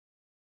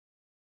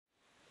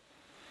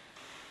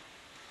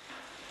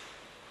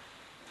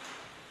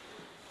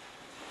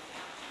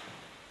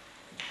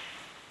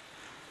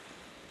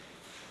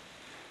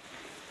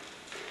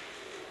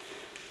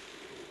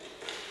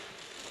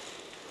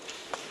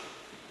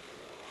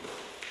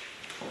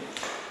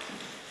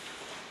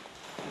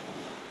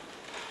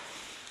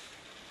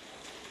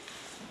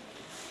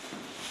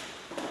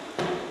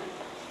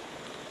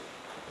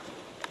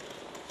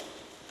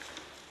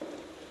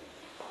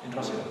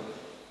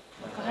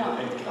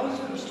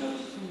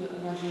churches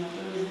in Russian?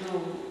 There is no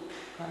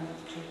kind of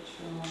church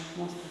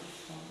most of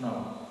the time. No,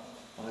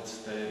 well it's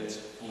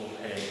full of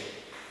hay.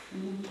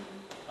 Mm-hmm.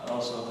 And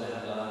also they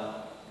had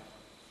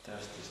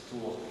there's this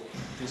two,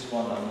 this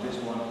one and this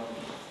one.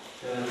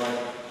 They're like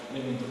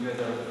living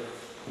together.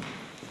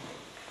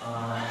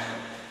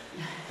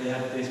 They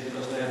had this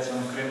because they had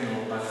some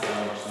criminal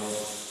background, so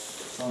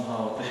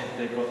somehow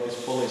they got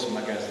this police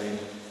magazine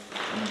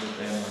and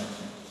them.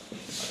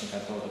 I think I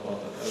thought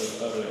about that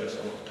earlier,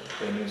 so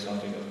they knew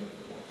something of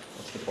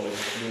what the police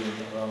is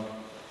doing around.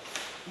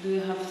 Do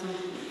you have some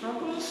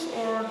problems,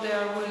 or they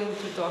are willing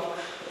to talk?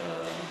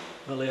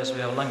 Well, yes,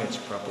 we have language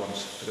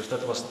problems, because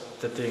that was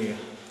the thing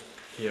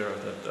here,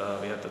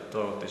 that we had to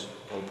talk this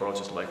whole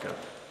process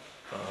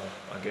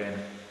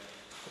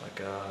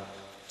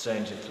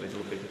change it a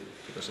little bit,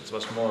 because it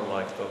was more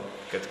like to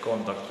get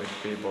contact with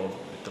people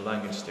with the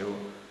language.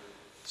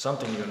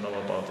 Something you know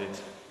about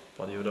it,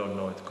 but you don't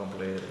know it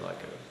completely,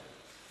 like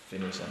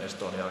Finnish and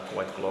Estonia are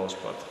quite close,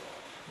 but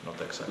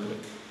not exactly.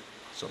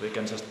 So we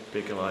can just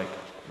pick like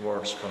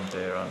words from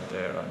there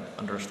and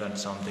understand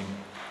something,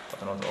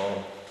 but not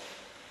all.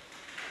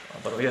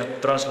 But we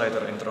had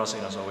translator in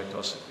Trasina, so it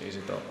was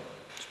easy to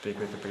speak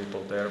with the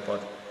people there.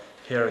 But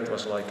here it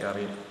was like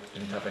we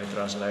didn't have any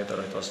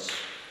translator.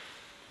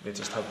 We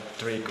just had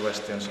 3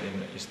 questions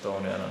in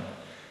Estonian and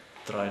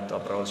tried to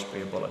approach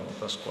people, and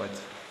it was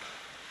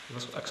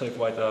actually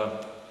quite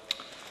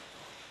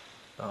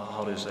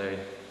how do you say,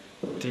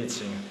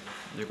 teaching.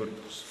 You could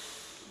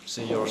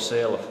see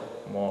yourself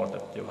more,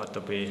 that you had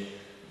to be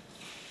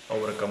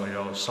overcome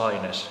your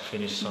shyness,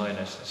 Finnish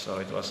shyness. So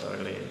it was a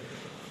really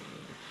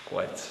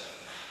quite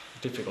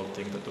difficult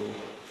thing to do.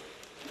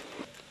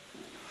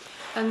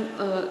 And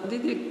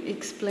did you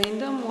explain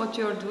them what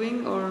you're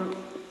doing, or?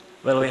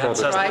 Well, we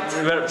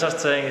were just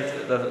saying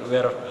it, that we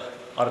are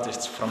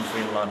artists from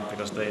Finland,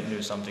 because they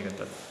knew something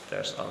that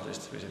there's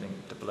artists visiting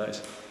the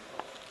place.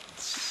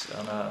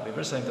 And we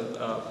were saying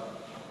that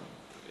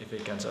if we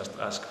can just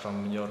ask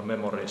from your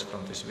memories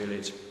from this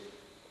village,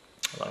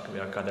 like we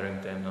are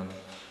gathering them, and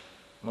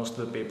most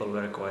of the people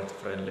were quite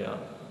friendly and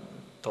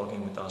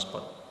talking with us,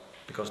 but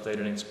because they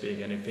didn't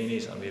speak any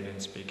Finnish and we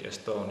didn't speak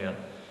Estonian,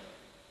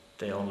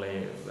 they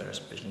only were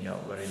speaking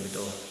out very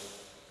little.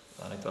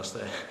 And it was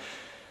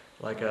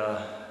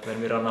when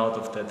we run out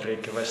of the 3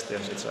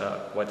 questions, it's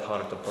quite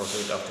hard to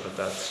proceed after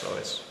that. So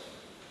it's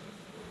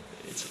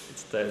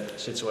the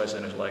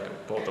situation is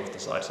like both of the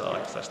sides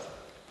are just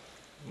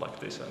like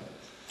this and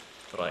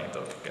trying to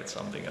get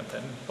something, and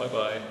then bye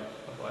bye.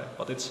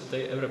 But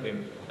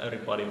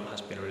everybody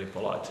has been really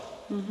polite.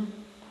 Mm-hmm.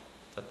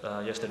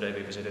 That yesterday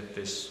we visited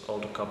this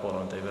old couple,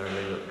 and they were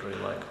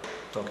really like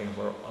talking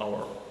for an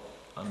hour,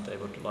 and they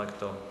would like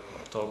to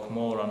talk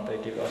more, and they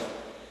give us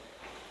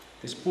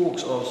these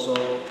books also,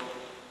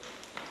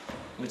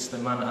 which the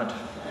man had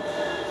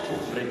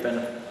written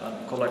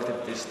and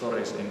collected these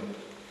stories in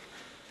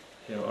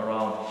here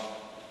around.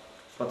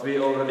 But we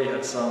already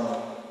had some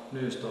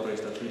new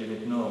stories that we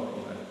didn't know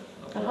even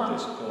about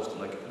this ghost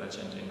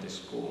legend in this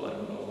school. I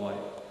don't know why.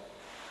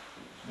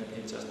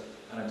 Maybe he just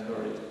hadn't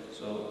heard it.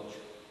 So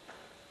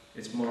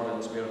it's more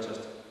that we are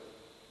just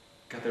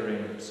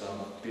gathering some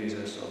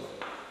pieces of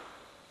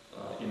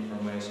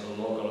information,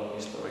 local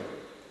history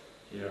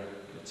here.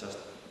 We're just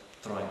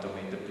trying to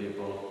meet the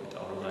people with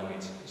our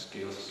language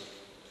skills.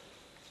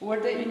 Were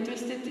they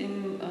interested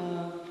in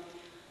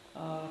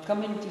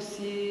coming to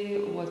see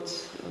what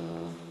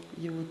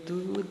you would do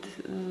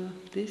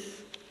with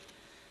this?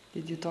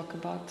 Did you talk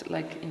about,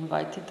 like,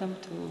 invited them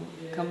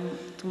to come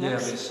to MoKS?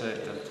 Yeah, we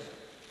said that.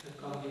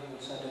 Come here on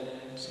Saturday.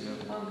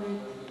 Oh, great.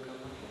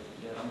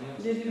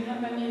 Yeah, Did you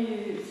have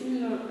any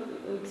similar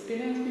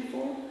experience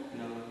before?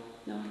 No.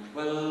 No.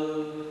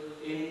 Well,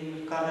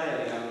 in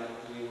Karelia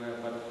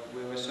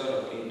we were sort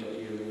of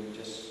interviewing,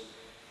 just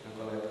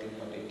collecting,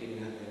 but it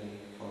didn't have any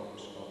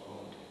focus or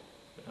point.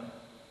 Yeah.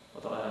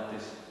 But I had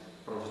this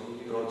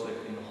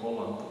project in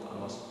Holland that I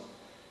was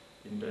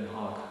in Den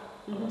Haag.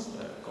 I was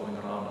there going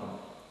around and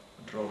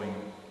drawing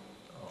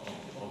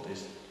all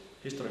these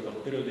historical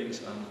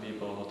buildings and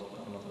people,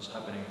 what was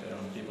happening there,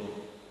 and people.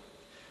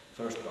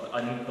 First,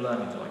 I didn't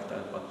plan it like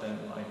that, but then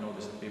I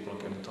noticed that people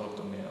came to talk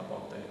to me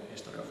about the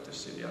history of the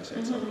city. I said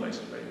it's a place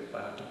where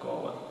I had to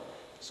go, and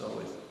so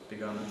it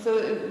began.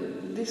 So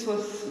this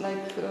was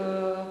like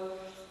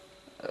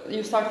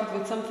you started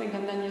with something,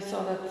 and then you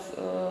saw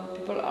that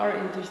people are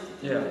interested.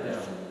 Yeah.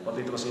 But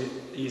it was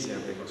easier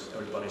because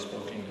everybody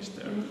spoke English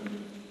there.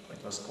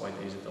 It was quite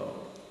easy to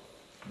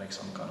make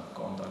some kind of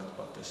contact.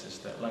 But this is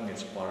the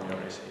language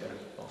barrier is here,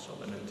 also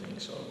the new thing.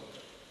 So,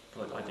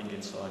 but I think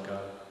it's like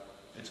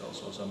it's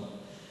also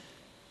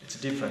it's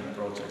a different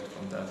project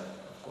from that,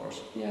 of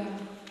course. Yeah,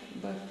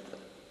 but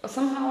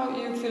somehow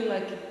you feel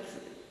like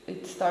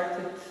it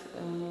started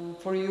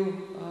for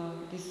you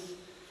this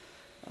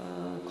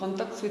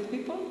contacts with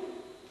people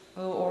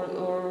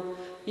or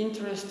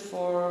interest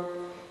for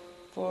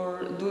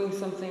doing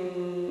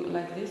something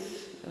like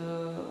this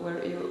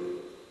where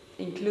you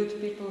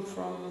include people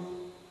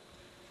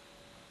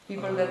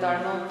that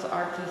are not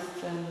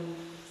artists and.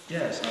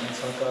 Yes, and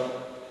it's like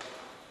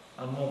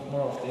And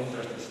more of the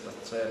interest is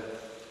that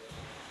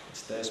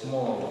it's the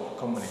small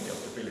community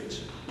of the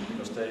village,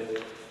 because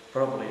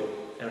probably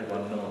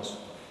everyone knows,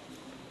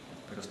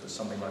 because there's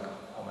something like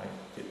how many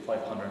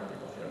 500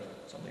 people here,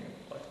 something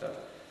like that.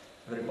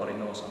 Everybody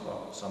knows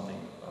something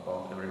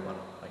about everyone,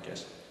 I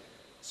guess.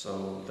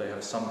 So they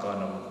have some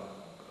kind of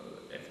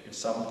if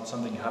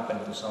something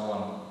happened to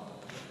someone,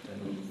 then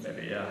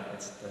maybe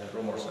it's the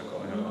rumors are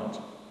going around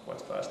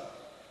quite fast.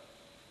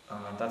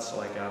 That's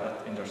like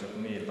that interested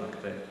me, like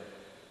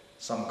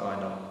some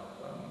kind of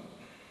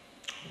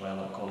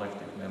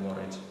collective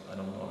memory. I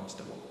don't know if it's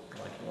the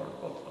right word,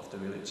 but of the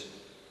village,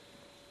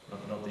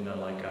 not in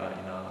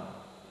a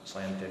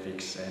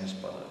scientific sense,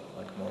 but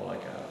like more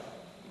like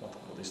what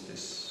is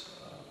this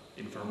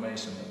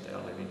information that they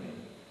are living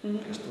in.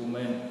 Because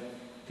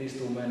these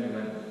two men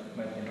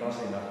we met in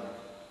Rasina.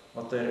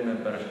 What they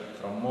remembered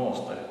from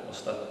Mooste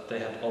was that they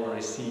had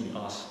already seen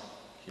us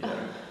here.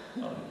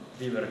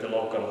 We were the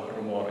local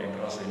rumor in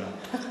Rasina.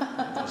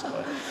 It was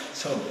quite,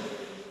 so,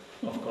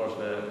 of course,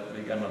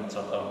 we cannot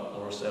shut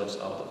ourselves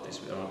out of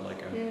this. We are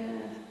like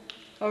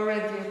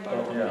already a part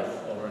of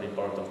this. Already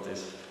part of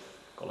this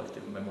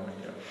collective memory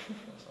here.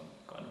 Some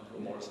kind of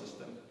rumor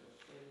system.